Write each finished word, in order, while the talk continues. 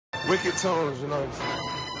wicked tones, you know.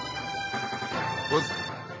 What's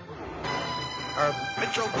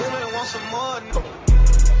Metro Boomin want some more.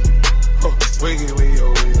 Wiggy, wiggy, yo,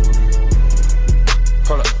 wiggy, wiggy.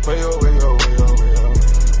 Hold up, way yo, way yo, way yo, way yo.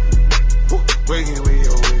 Wiggy, wiggy,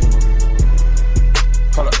 yo, wiggy, wiggy.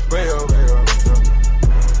 Hold up, way yo, way yo, way yo.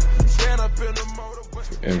 Stand up in the motor.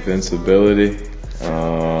 Invincibility,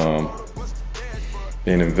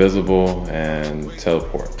 being invisible, and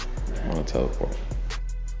teleport. I want to teleport.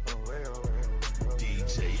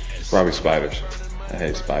 Probably spiders. I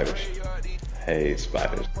hate spiders. Hate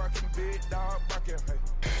spiders.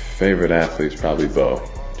 Favorite athlete's probably Bo.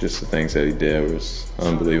 Just the things that he did was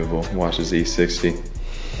unbelievable. Watch his E60.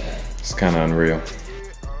 It's kind of unreal.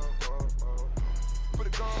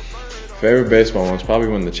 Favorite baseball one's probably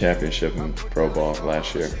won the championship in pro ball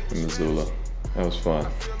last year in Missoula. That was fun.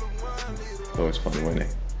 It's always fun winning.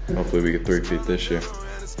 Hopefully we get 3-peat this year.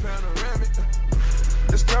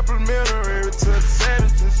 It's complimentary to the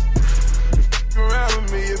savages. Around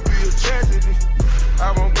with me, it'd be a tragedy.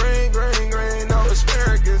 I want green, no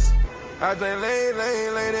asparagus. I think lane,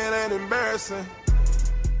 that ain't embarrassing.